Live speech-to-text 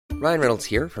Ryan Reynolds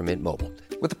here from Mint Mobile.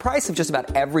 With the price of just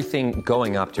about everything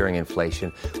going up during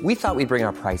inflation, we thought we'd bring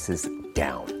our prices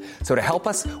down. So to help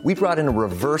us, we brought in a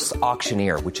reverse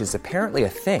auctioneer, which is apparently a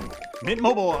thing. Mint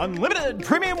Mobile Unlimited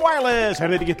Premium Wireless. How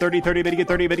to get 30, 30, bit to get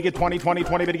 30, bit to get 20, 20,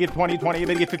 20, bit to get 20, 20,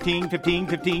 bit to get 15, 15,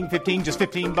 15, 15, just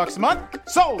 $15 a month?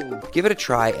 Sold! Give it a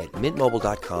try at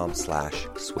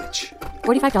mintmobile.com/switch.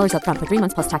 $45 up front for 3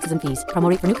 months plus taxes and fees. Promo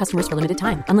rate for new customers for limited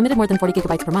time. Unlimited more than 40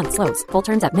 gigabytes per month. Slows full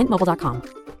terms at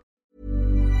mintmobile.com.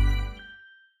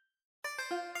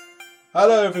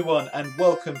 Hello everyone and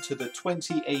welcome to the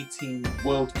 2018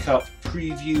 World Cup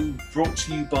preview brought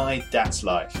to you by That's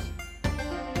Life.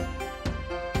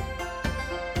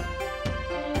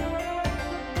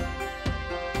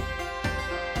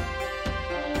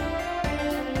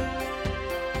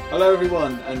 Hello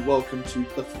everyone and welcome to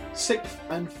the sixth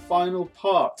and final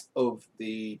part of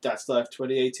the That's Life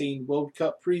 2018 World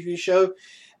Cup preview show.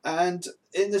 And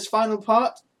in this final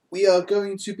part we are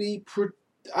going to be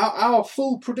our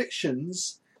full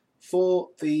predictions for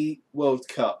the World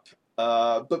Cup.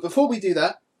 But before we do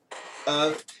that,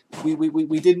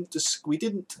 we didn't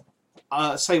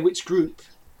say which group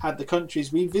had the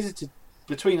countries we visited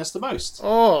between us the most.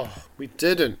 Oh, we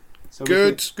didn't. So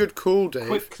good call, Dave.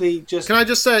 Quickly, can I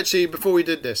just say actually before we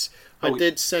did this, I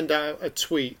did send out a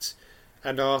tweet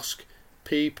and ask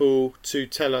people to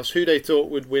tell us who they thought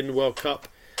would win the World Cup,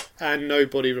 and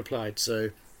nobody replied.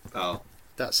 So.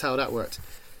 That's how that worked.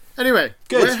 Anyway,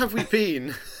 good. Where have we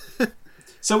been?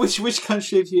 So which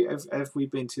country have we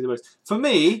been to the most? For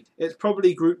me, it's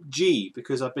probably Group G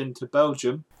because I've been to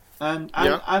Belgium and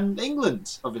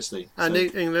England, obviously. And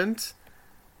England.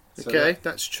 Okay,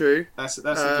 that's true. That's a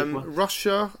good one.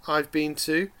 Russia, I've been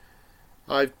to.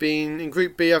 I've been in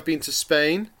Group B. I've been to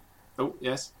Spain. Oh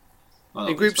yes.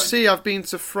 In Group C, I've been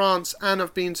to France and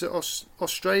I've been to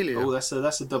Australia. Oh, that's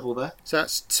a double there. So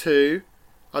that's 2.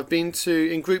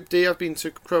 In Group D, I've been to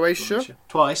Croatia.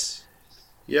 Twice.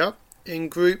 Yep. In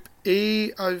Group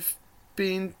E, I've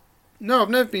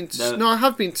never been to... No, I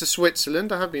have been to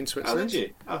Switzerland. Oh, did you?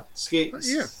 Oh, skiing.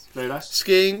 Yeah. Very nice.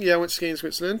 Skiing, I went skiing in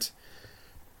Switzerland.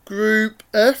 Group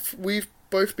F, we've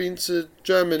both been to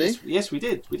Germany. Yes, we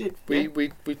did.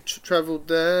 We travelled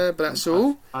there, but that's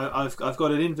all. I've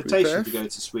got an invitation to go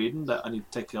to Sweden that I need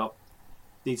to take up.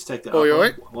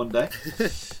 One day.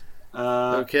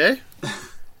 Okay.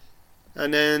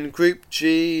 And then Group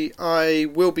G, I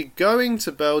will be going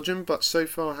to Belgium, but so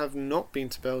far have not been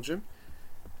to Belgium.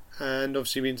 And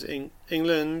obviously been to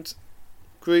England.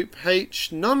 Group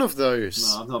H, none of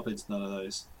those. No, I've not been to none of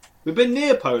those. We've been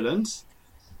near Poland.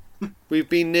 We've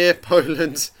been near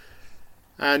Poland.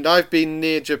 And I've been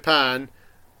near Japan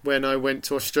when I went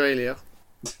to Australia.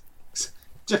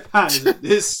 Japan, isn't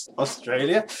this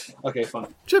Australia? Okay,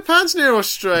 fine. Japan's near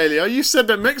Australia. You said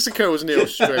that Mexico was near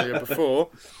Australia before.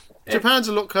 Japan's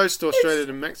a lot closer to Australia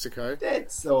than Mexico.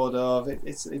 It's sort of.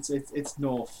 It's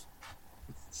north.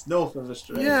 It's north of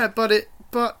Australia.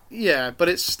 Yeah, but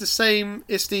it's the same.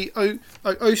 It's the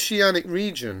oceanic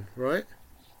region, right?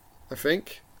 I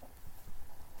think.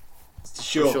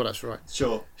 Sure. I'm sure that's right.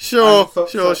 Sure.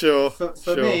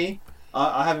 For me,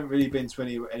 I haven't really been to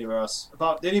anywhere else.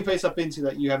 About the only place I've been to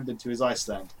that you haven't been to is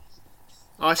Iceland.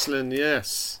 Iceland,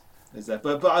 yes. Is there?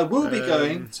 But I will be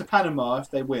going to Panama if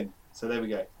they win. So there we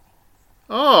go.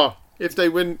 Oh, if they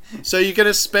win, so you're going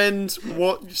to spend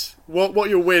what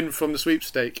you'll win from the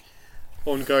sweepstake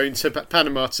on going to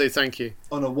Panama to say thank you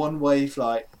on a one-way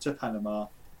flight to Panama.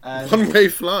 One-way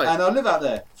flight, and I'll live out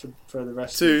there for the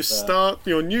rest to start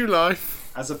your new life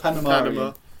as a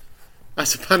Panamarian.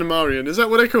 As a Panamarian, is that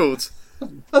what they're called? I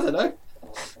don't know.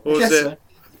 Or is it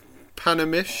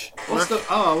Panamish?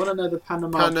 I want to know the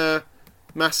Panama.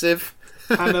 Massive.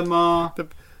 Panama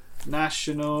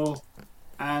national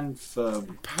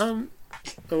anthem.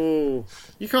 You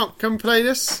can't come play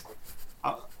this.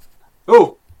 Are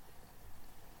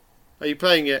you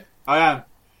playing it? I am.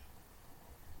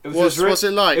 What's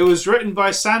it like? It was written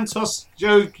by Santos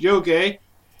Yoge.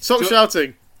 Stop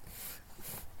shouting.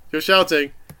 You're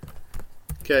shouting.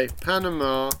 Okay,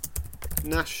 Panama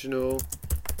National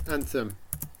Anthem.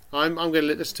 I'm going to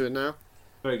listen to it now.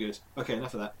 Very good. Okay,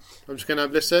 enough of that. I'm just going to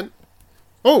have a listen.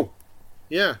 Oh,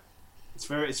 yeah. It's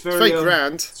very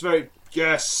grand. It's very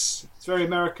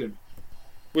American.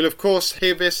 We'll of course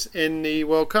hear this in the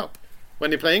World Cup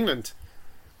when they play England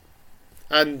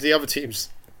and the other teams.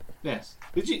 Yes.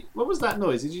 What was that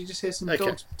noise? Did you just hear some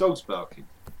dogs barking?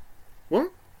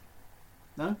 What?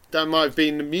 No? That might have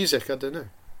been the music, I don't know.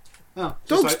 Oh,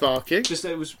 dogs barking? Just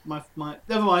it was my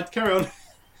never mind, carry on.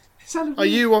 Are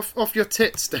you off your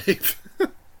tits, Dave?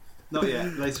 Not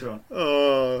yet, later on.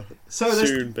 Oh, so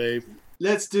soon, babe.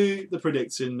 let's do the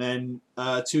prediction then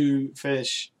to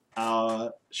finish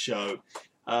our show.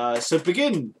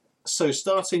 So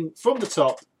starting from the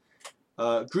top,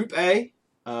 Group A,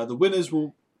 the winners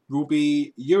will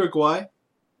be Uruguay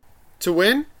To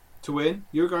win?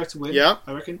 Uruguay to win, Yeah.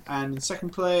 I reckon. And in second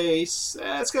place,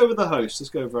 let's go with the host. Let's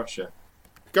go with Russia.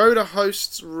 Go to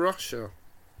hosts Russia.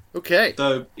 Okay.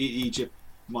 Though Egypt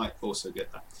might also get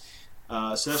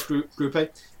that. So that's Group A.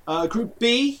 Group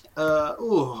B,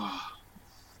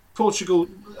 Portugal,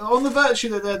 on the virtue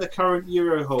that they're the current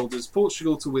Euro holders,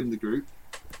 Portugal to win the group.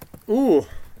 Ooh.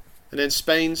 And then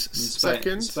Spain's And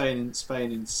second.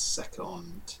 Spain in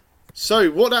second. So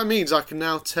what that means, I can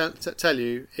now tell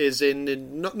you, is in the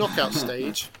knockout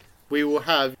stage, we will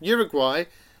have Uruguay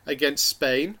against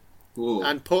Spain Ooh.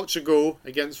 and Portugal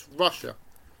against Russia.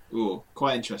 Ooh,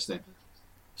 quite interesting.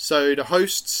 So the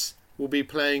hosts will be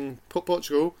playing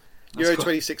Portugal, That's Euro quite-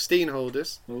 2016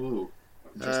 holders. Ooh,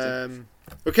 interesting.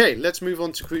 Okay, let's move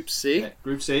on to Group C. Yeah,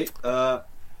 Group C,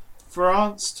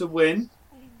 France to win,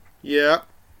 Yeah.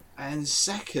 and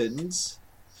second,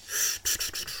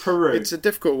 Peru. It's a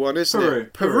difficult one, isn't Peru.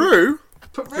 it? Peru?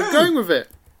 Peru. You're going with it.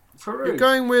 Peru. You're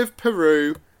going with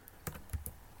Peru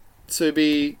to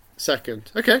be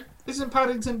second. Okay. Isn't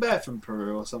Paddington Bear from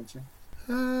Peru or something?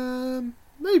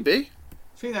 Maybe.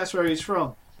 I think that's where he's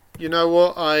from. You know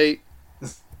what? I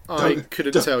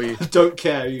couldn't don't- tell you. Don't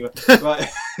care either. Right,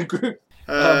 group.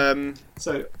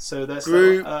 So that's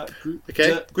Group- group.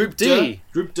 okay, Group D.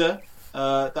 Group D.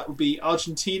 That would be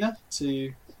Argentina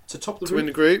to top the To win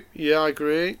the group, group. Yeah, I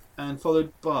agree. and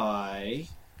followed by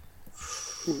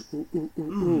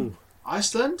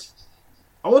Iceland.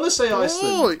 I want to say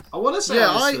Iceland. I want to say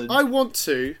Yeah, Iceland. I want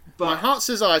to. But my heart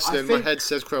says Iceland, think- my head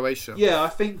says Croatia. Yeah, I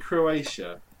think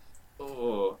Croatia.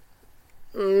 Oh,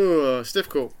 Oh, it's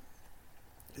difficult.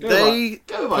 Go They with-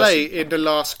 go with play Iceland. in the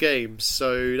last game,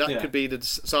 so that Yeah. could be the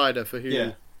decider for who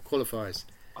Yeah. qualifies.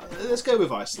 let's go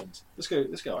with Iceland. Let's go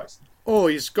Iceland. Oh,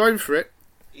 he's going for it.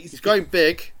 He's going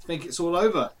big. I think it's all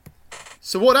over.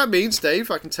 So what that means, Dave,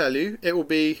 I can tell you, it will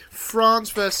be France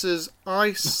versus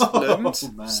Iceland. Oh,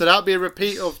 man. So that'll be a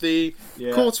repeat of the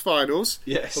Yeah. quarterfinals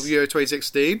Yes. of Euro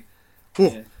 2016.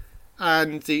 Yeah.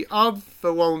 And the other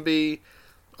one will be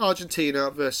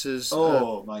Argentina versus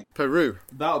Oh my! Peru.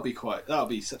 That'll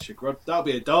be such a that'll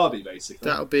be a derby basically.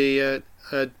 That'll be a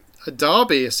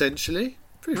derby, essentially.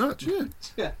 Pretty much, yeah.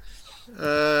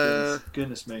 Yeah.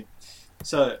 Goodness me.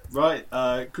 So right,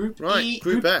 Group Right, E,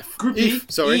 Group F. Group E, E,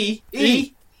 sorry.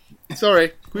 E.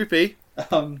 Sorry, Group E.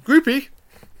 Group E.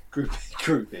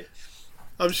 Group E.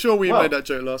 I'm sure we Well- made that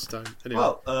joke last time. Anyway.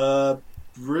 Well,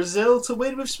 Brazil to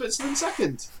win with Switzerland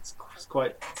second. It's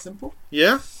quite simple.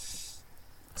 Yeah?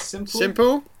 Simple.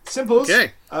 Simple? Simples.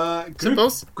 Okay.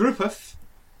 Simples. Group F.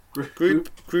 Group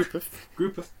F.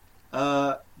 Group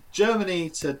F. Germany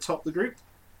to top the group,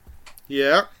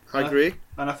 Yeah, I agree.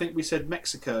 and I think we said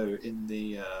Mexico in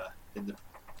the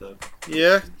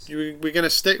Yeah, we're gonna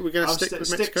stick. We're gonna I'll stick with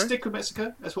Mexico. Stick with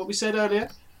Mexico. That's what we said earlier.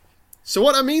 So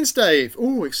what that means, Dave?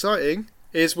 Oh, exciting!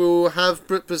 Is we'll have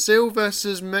Brazil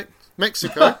versus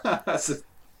Mexico, That's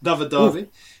another derby.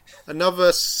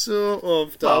 another sort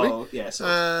of derby, Oh, yes.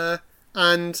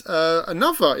 and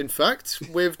another, in fact,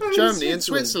 with Germany and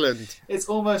Switzerland. It's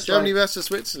almost Germany like, versus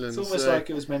Switzerland. it's almost so- like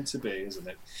it was meant to be, isn't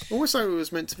it? almost like it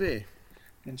was meant to be.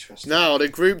 Interesting. Now the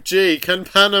Group G. Can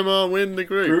Panama win the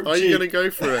group? Group Are G. you going to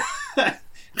go for it?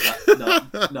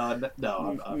 No.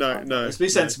 No. Let's be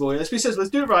sensible. Let's be sensible. Let's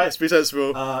do it right. Let's be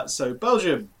sensible. So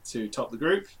Belgium to top the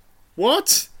group.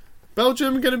 What?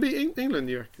 Belgium going to beat England?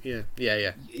 You reckon?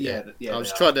 Yeah. Yeah, I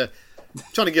was they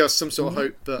trying to give us some sort of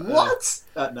hope, but What?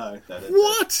 No.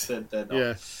 What? They're not.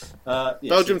 Yeah. Yes,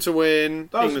 Belgium to win.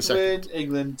 Belgium England to second. win,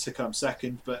 England to come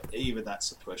second, but even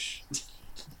that's a push.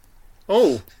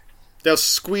 Oh, they'll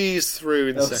squeeze through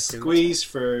in They'll second. squeeze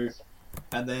through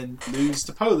and then lose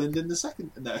to Poland in the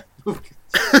second. No.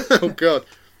 Oh God.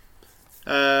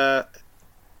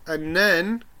 And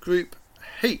then Group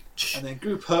H, And then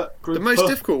Group the most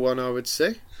difficult one, I would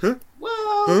say. Huh?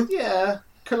 Well, yeah.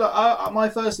 My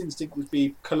first instinct would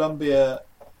be Colombia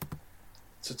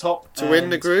to top To win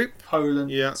the and group. Poland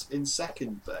Yeah. in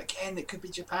second, but again, it could be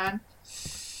Japan.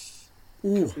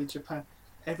 Ooh. Could be Japan.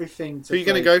 Everything. Who are you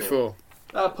going to go for?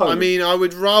 Poland. I mean, I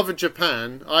would rather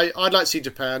Japan. I'd like to see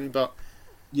Japan, but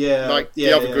yeah, like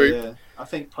the other group. Yeah. I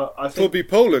think probably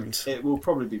Poland. it will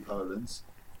probably be Poland.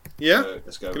 Yeah, So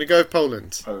let's go. going to go with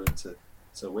Poland. Poland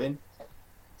to win.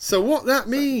 So what that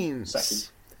means Second.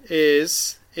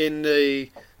 is in the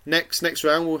next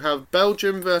round we'll have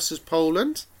Belgium versus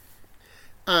Poland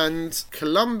and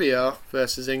Colombia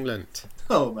versus England.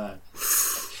 Oh man.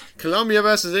 Colombia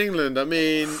versus England. I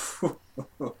mean,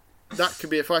 That could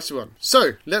be a feisty one.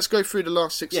 So, let's go through the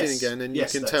last 16 again, and you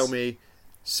can tell me.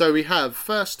 So we have,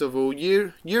 first of all,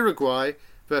 Uruguay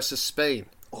versus Spain.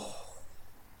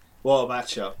 What a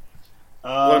matchup.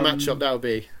 What a matchup that would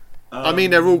be. I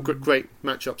mean, they're all great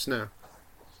matchups now.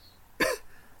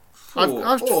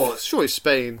 I'm sure it's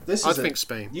Spain. I think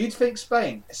Spain. You'd think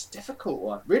Spain. It's a difficult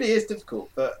one. Really is difficult.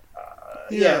 But,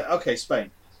 yeah, okay,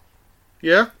 Spain.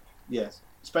 Yeah? Yes.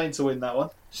 Spain to win that one.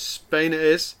 Spain it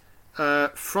is.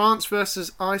 France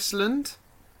versus Iceland.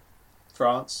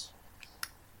 France.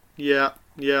 Yeah.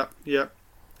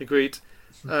 Agreed.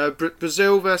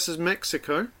 Brazil versus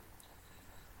Mexico.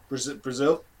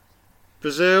 Brazil.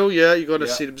 Brazil, yeah, you got to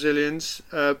see the Brazilians.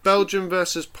 Belgium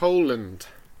versus Poland.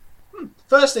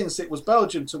 First instinct was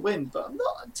Belgium to win, but I'm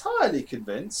not entirely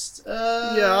convinced.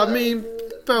 Yeah, I mean,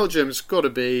 Belgium's got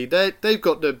to be. They've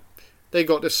got the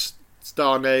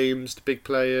star names, the big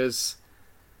players.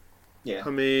 Yeah.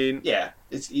 I mean, yeah,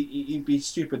 you'd be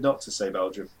stupid not to say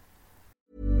Belgium.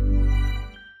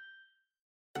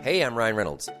 Hey, I'm Ryan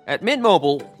Reynolds. At Mint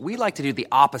Mobile, we like to do the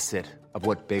opposite of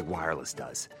what Big Wireless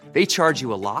does. They charge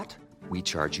you a lot, we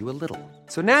charge you a little.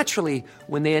 So naturally,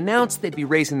 when they announced they'd be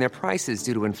raising their prices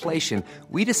due to inflation,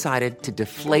 we decided to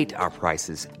deflate our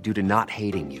prices due to not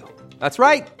hating you. That's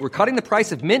right. We're cutting the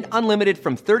price of Mint Unlimited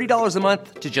from $30 a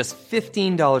month to just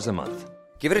 $15 a month.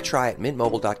 Give it a try at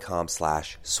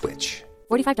mintmobile.com/switch.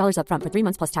 $45 up front for 3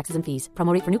 months plus taxes and fees.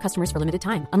 Promo rate for new customers for limited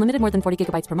time. Unlimited more than 40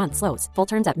 gigabytes per month. Slows full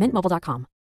terms at mintmobile.com.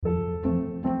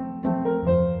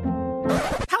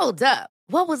 Hold up.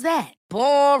 What was that?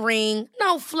 Boring.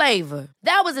 No flavor.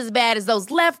 That was as bad as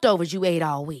those leftovers you ate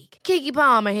all week. Keke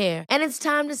Palmer here, and it's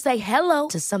time to say hello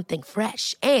to something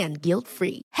fresh and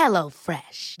guilt-free. Hello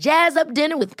Fresh. Jazz up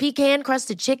dinner with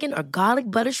pecan-crusted chicken or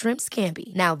garlic butter shrimp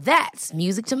scampi. Now that's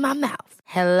music to my mouth.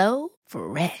 Hello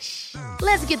Fresh.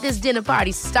 Let's get this dinner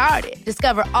party started.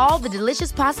 Discover all the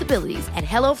delicious possibilities at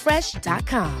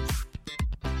hellofresh.com.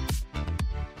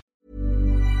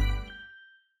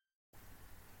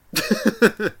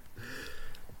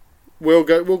 We'll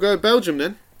go Belgium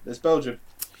then. There's Belgium.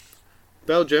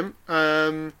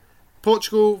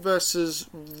 Portugal versus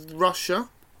Russia.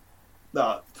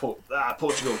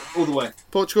 Portugal all the way.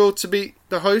 Portugal to beat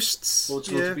the hosts.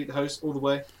 Portugal to beat the host all the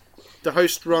way. The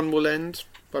host run will end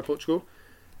by Portugal.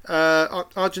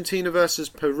 Argentina versus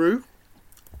Peru.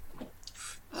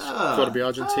 Got to be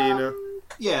Argentina.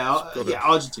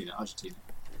 Argentina.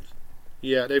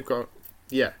 Yeah, they've got.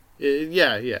 Yeah,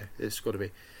 it's got to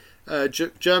be.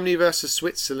 Germany versus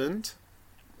Switzerland.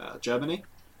 Germany.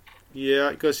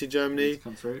 Yeah, go see Germany.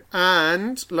 Come through.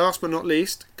 And last but not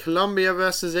least, Colombia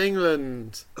versus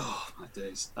England. Oh my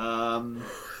days. Come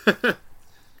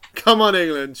on,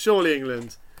 England! Surely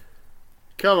England.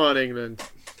 Come on, England.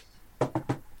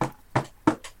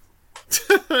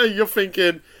 You're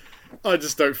thinking, I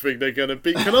just don't think they're going to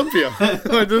beat Colombia. I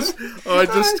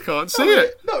just can't see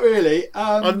it. Not really.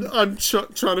 I'm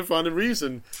trying to find a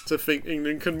reason to think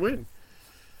England can win.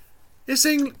 It's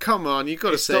England. Come on, you've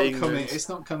got to say England. It's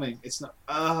not coming. It's not.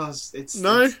 No.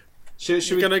 Should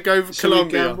You're going to go for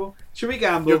Colombia. Should we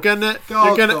gamble? You're going to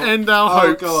end our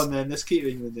hopes. Go on then. Let's keep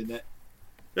England in it.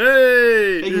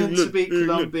 Hey, England to beat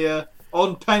Colombia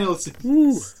on penalties.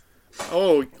 Ooh.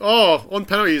 Oh, on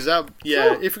penalties.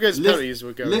 If it goes penalties,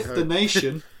 we're going lift home. The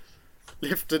nation.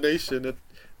 Lift the nation. A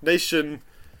nation.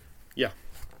 Yeah.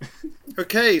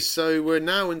 Okay, so we're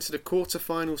now into the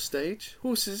quarter-final stage. Oh,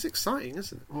 this is exciting,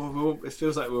 isn't it? Well, it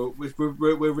feels like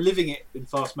we're living it in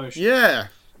fast motion. Yeah,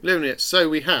 living it. So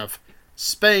we have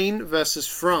Spain versus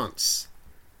France.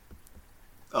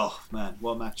 Oh man,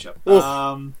 what a matchup!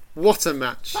 What a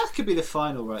match! That could be the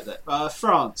final right there.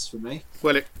 France for me.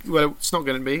 Well, it's not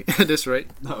going to be at this rate.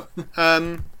 No.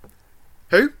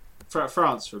 Who?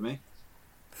 France for me.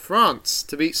 France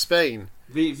to beat Spain.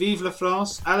 Vive la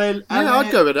France! Allez,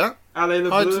 I'd go with that.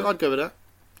 Allez, I'd go with that.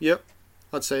 Yep,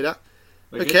 I'd say that.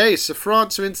 Okay, so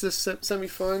France are into the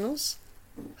semi-finals.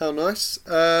 How nice.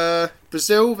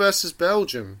 Brazil versus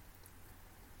Belgium.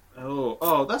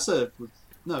 Oh, that's a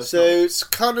no. It's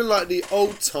kind of like the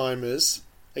old timers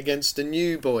against the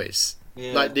new boys,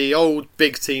 like the old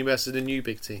big team versus the new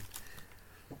big team.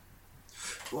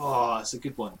 Oh, that's a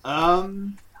good one.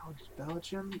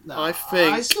 Belgium. No, I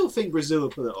still think Brazil will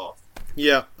pull it off.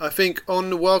 Yeah, I think on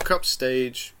the World Cup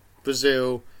stage,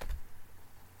 Brazil.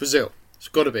 It's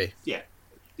got to be. Yeah,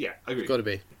 I agree. Got to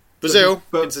be. Brazil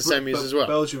into semis as well.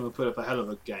 Belgium will put up a hell of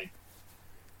a game.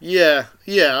 Yeah,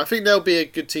 I think they'll be a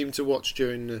good team to watch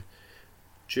during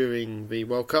the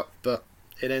World Cup, but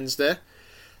it ends there.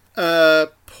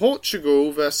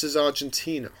 Portugal versus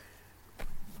Argentina.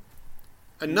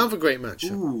 Another great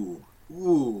matchup.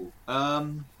 Ooh.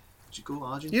 Portugal,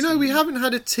 Argentina. You know, we haven't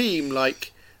had a team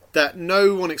like that.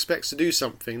 No one expects to do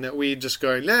something that we just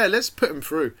go, yeah, let's put them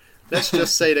through. Let's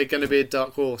just say they're going to be a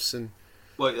dark horse and.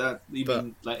 Well, you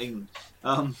mean like England?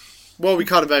 Well, we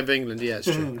can't have England. Yeah, it's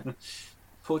true.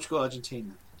 Portugal,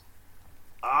 Argentina.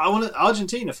 I want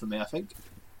Argentina for me. I think.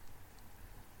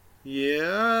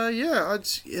 Yeah.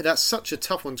 That's such a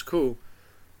tough one to call.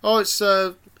 Oh, it's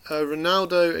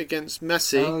Ronaldo against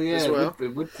Messi as well.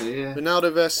 It would be. Yeah.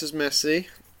 Ronaldo versus Messi.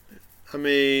 I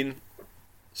mean,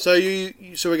 so we're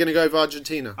going to go with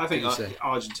Argentina. I think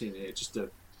Argentina.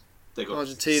 They got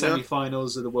Argentina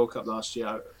semi-finals of the World Cup last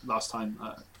time.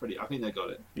 I think they got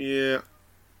it. Yeah.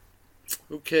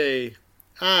 Okay.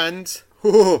 And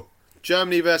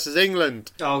Germany versus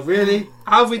England. Oh really?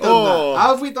 How have we done that?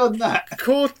 How have we done that?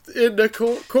 In the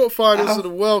quarterfinals of the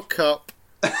World Cup.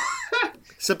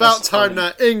 It's about time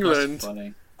that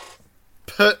England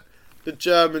put the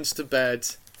Germans to bed.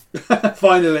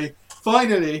 Finally,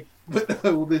 put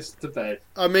all this to bed.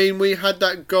 I mean, we had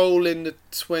that goal in the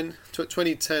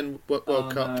 2010 World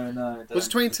Cup. No, was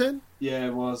it 2010? Yeah,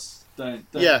 it was. Don't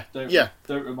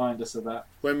remind us of that.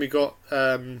 When we got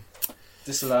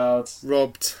disallowed,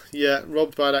 robbed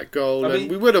by that goal, and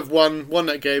we would have won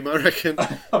that game, I reckon.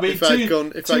 I mean, if I'd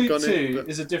gone in,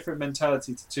 is a different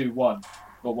mentality to 2-1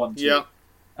 or 1-2. Yeah,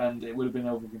 and it would have been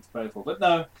everything to play for. But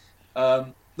no,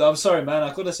 I'm sorry, man.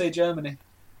 I've got to say Germany.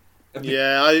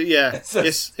 Yeah.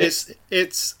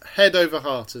 It's head over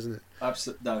heart, isn't it?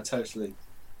 Absolutely, no, totally.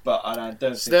 But I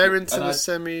don't. So they're into the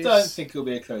semis. Don't think it'll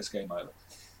be a close game either.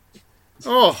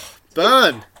 Oh,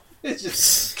 burn! It's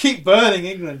just keep burning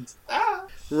England.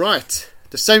 Right,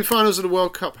 the semi-finals of the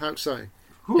World Cup. How exciting!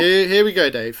 Here we go,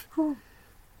 Dave.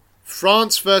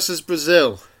 France versus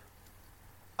Brazil.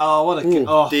 Oh, what a game!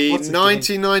 Oh, the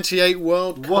 1998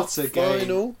 World Cup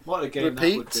final. What a game!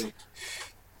 Repeat.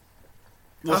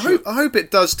 That would be. I hope it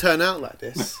does turn out like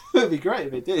this. It'd be great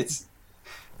if it did.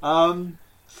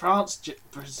 France,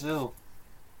 Brazil.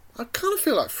 I kind of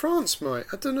feel like France might.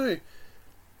 I don't know.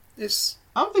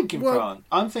 I'm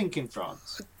thinking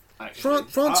France. Actually.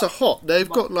 France are hot. They've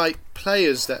got like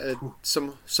players that are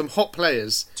some hot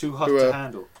players. Too hot to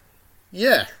handle.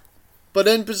 Yeah, but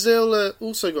then Brazil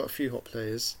also got a few hot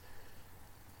players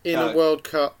in a World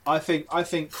Cup. I think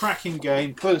cracking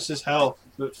game, close as hell,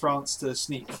 but France to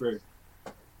sneak through.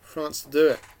 France to do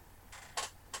it.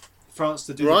 France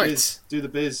to do the biz. Do the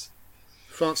biz.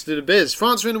 France to do the biz.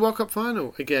 France are in the World Cup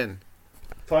final again.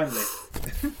 Finally.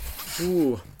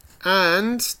 Ooh.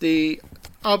 And the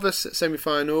other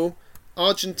semi-final,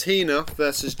 Argentina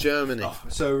versus Germany. Oh,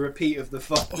 so a repeat of the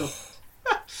final.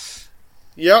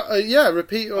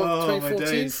 Repeat of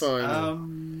 2014 final.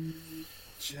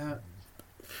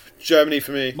 Germany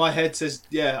for me. My head says,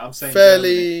 I'm saying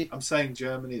fairly. Germany. I'm saying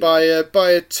Germany. By a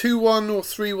 2-1 or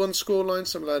 3-1 scoreline,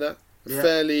 something like that. Yeah.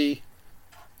 Fairly,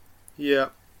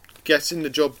 getting the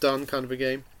job done kind of a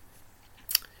game.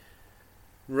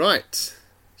 Right.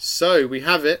 So we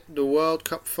have it, the World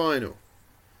Cup final.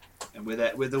 And we're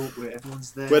there.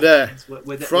 Everyone's there. We're there.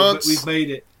 France. We've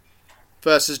made it.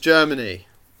 Versus Germany.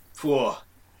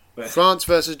 France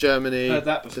versus Germany. Heard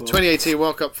that before. The 2018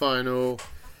 World Cup final.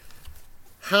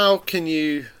 How can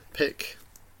you pick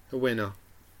a winner?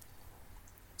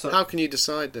 How can you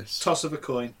decide this? Toss of a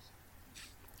coin.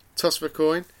 Toss of a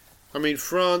coin. I mean,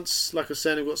 France, like I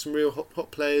said, have got some real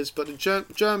hot players, but the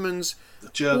Germans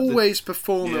always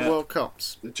perform at World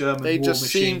Cups. The German they war just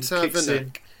machine seem to have a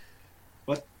neck.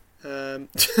 What?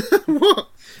 What?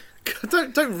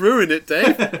 God, don't ruin it,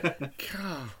 Dave. God.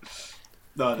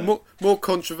 No. More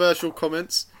controversial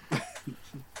comments.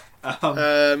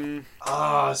 So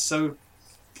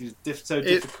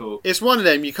difficult. It's one of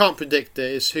them. You can't predict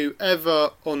it. It's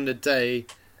whoever on the day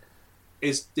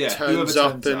turns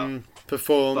up and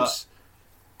performs.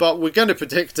 But we're going to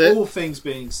predict it. All things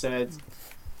being said,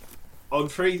 on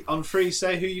free,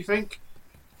 say who you think.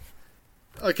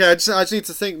 Okay, I just need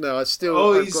to think now. I've got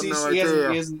no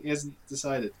idea. He hasn't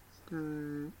decided.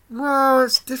 Well,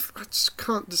 it's difficult. I just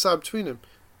can't decide between them.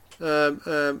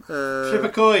 Flip a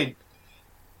coin.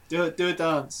 Do a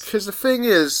dance. Because the thing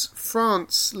is,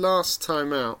 France last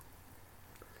time out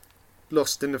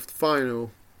lost in the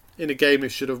final in a game it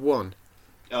should have won.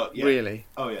 Oh yeah. Really?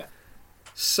 Oh yeah.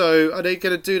 So are they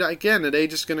going to do that again? Are they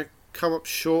just going to come up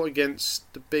short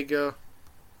against the bigger?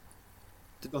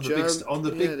 On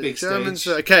the big Germans.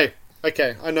 stage.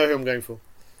 Okay. I know who I'm going for.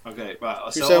 Okay,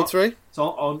 right. Do we say on 3? So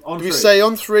on Do 3. we say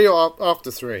on 3 or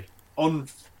after 3?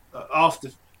 After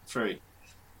 3.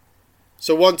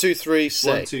 So 1, 2, 3,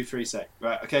 say. 1, 2, 3, say.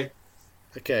 Right. Okay.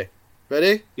 Okay.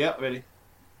 Ready? Yeah. Ready.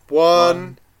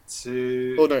 1,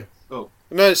 2. Oh no. Oh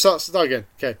no. Start again.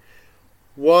 Okay.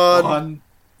 1,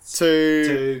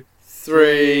 2,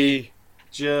 3.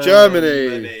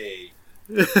 Germany.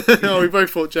 Oh, we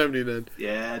both thought Germany then.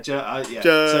 Yeah,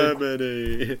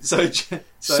 Germany. So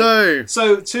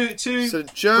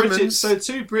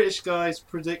two British guys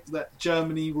predict that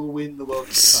Germany will win the World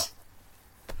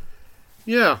Cup.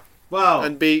 Yeah. Wow.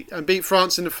 And beat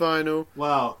France in the final.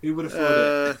 Wow. Who would have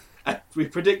thought it? We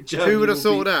predict Germany. Who would have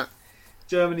thought that?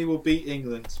 Germany will beat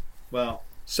England. Wow.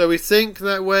 So we think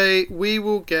that way we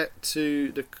will get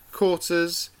to the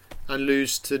quarters and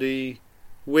lose to the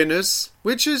winners,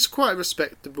 which is quite a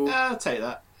respectable I'll take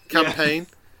that. campaign.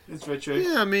 Yeah. It's very true.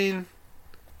 Yeah, I mean,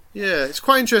 yeah, it's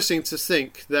quite interesting to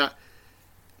think that.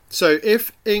 So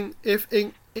if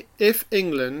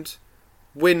England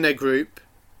win their group,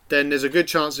 then there's a good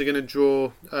chance they're going to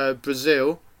draw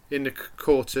Brazil in the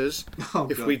quarters.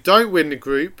 If we don't win the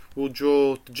group, we'll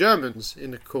draw the Germans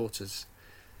in the quarters.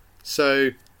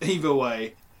 So either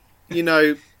way,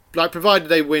 like provided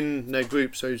they win their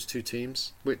groups, those two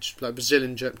teams, which like Brazil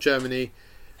and Germany,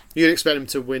 you'd expect them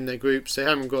to win their groups. They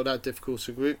haven't got that difficult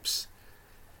of groups.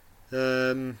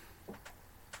 So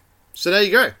there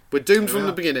you go. We're doomed from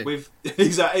the beginning.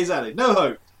 Exactly. No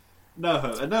hope,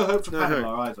 and no hope for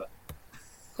Panama either.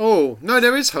 Oh no,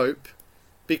 there is hope.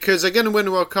 Because they're going to win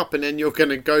the World Cup and then you're going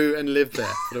to go and live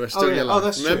there for the rest of your life. Oh,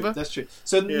 that's true. That's true.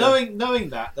 So knowing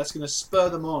that's going to spur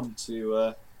them on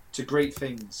to great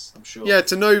things, I'm sure. Yeah,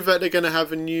 to know that they're going to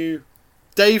have a new...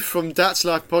 Dave from That's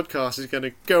Life podcast is going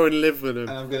to go and live with them.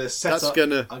 And I'm going to set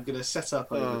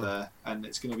up over there, and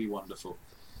it's going to be wonderful.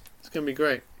 It's going to be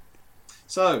great.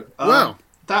 So, that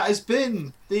has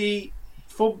been the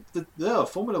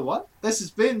Formula One. This has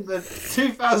been the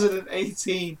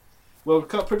 2018 World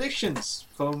Cup predictions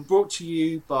brought to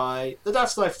you by the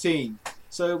That's Life team.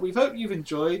 So we hope you've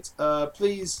enjoyed.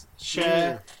 Please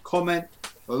share, comment,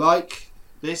 or like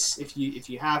this if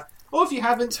you have, or if you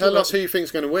haven't. Tell us who you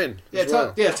think's going to win.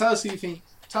 Tell us who you think.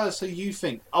 Tell us who you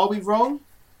think. Are we wrong?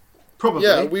 Probably.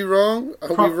 Yeah, are we wrong?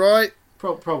 Are we right?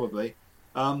 Probably.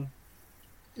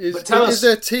 Is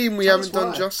there a team we haven't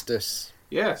done justice?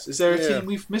 Yes. Is there a team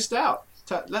we've missed out?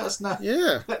 Let us know.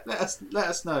 Yeah. Let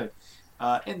us know.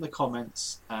 In the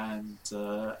comments, and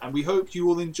we hope you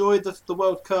all enjoyed the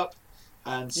World Cup,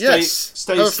 and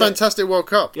stay have a fantastic World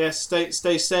Cup. Yes,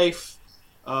 stay safe,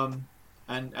 and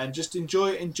just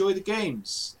enjoy the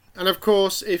games. And of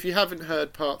course, if you haven't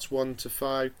heard parts 1 to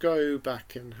 5, go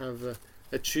back and have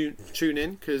a tune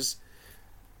in, because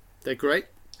they're great.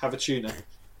 Have a tuna.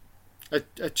 A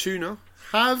tuna.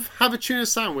 Have a tuna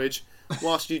sandwich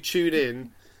whilst you tune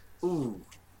in. Ooh.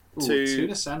 To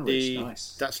tuna sandwich, the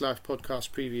nice. That's Life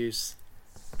podcast previews.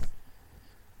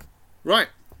 Right,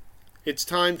 it's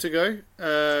time to go.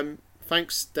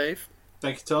 Thanks, Dave.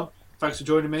 Thank you, Tom. Thanks for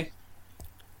joining me.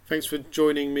 Thanks for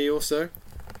joining me also.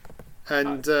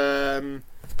 And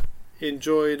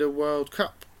enjoy the World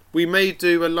Cup. We may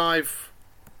do a live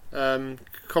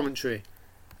commentary,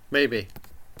 maybe.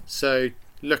 So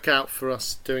look out for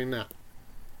us doing that.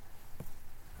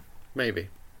 Maybe.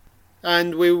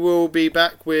 And we will be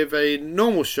back with a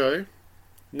normal show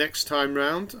next time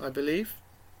round, I believe.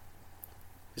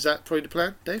 Is that probably the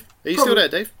plan, Dave? Are you still there,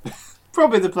 Dave?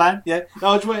 Probably the plan. Yeah.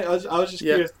 I was just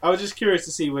curious. I was just curious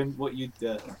to see where you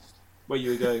were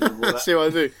going with all that. See what I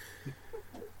do.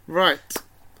 Right.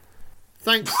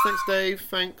 Thanks, Dave.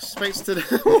 Thanks to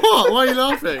the... What? Why are you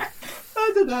laughing?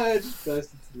 I don't know. I just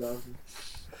burst into laughing.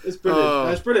 It's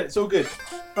brilliant. It's brilliant. It's all good.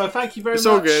 Thank you very much. It's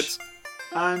all good.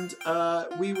 And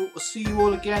we will see you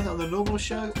all again on the normal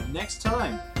show next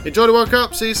time. Enjoy the World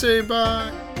Cup. See you soon.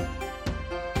 Bye.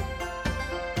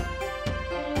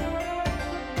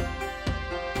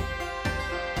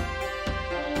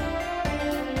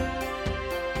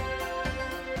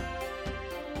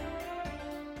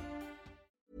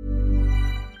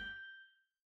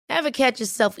 Ever catch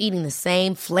yourself eating the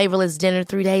same flavorless dinner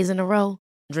 3 days in a row?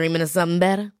 Dreaming of something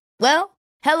better? Well,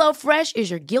 HelloFresh is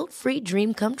your guilt-free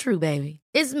dream come true, baby.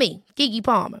 It's me, Keke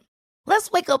Palmer.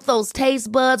 Let's wake up those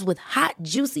taste buds with hot,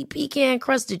 juicy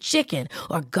pecan-crusted chicken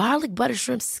or garlic butter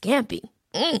shrimp scampi.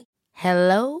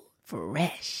 Hello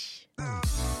Fresh.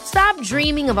 Stop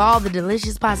dreaming of all the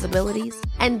delicious possibilities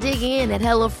and dig in at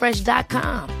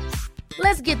HelloFresh.com.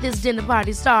 Let's get this dinner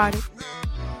party started.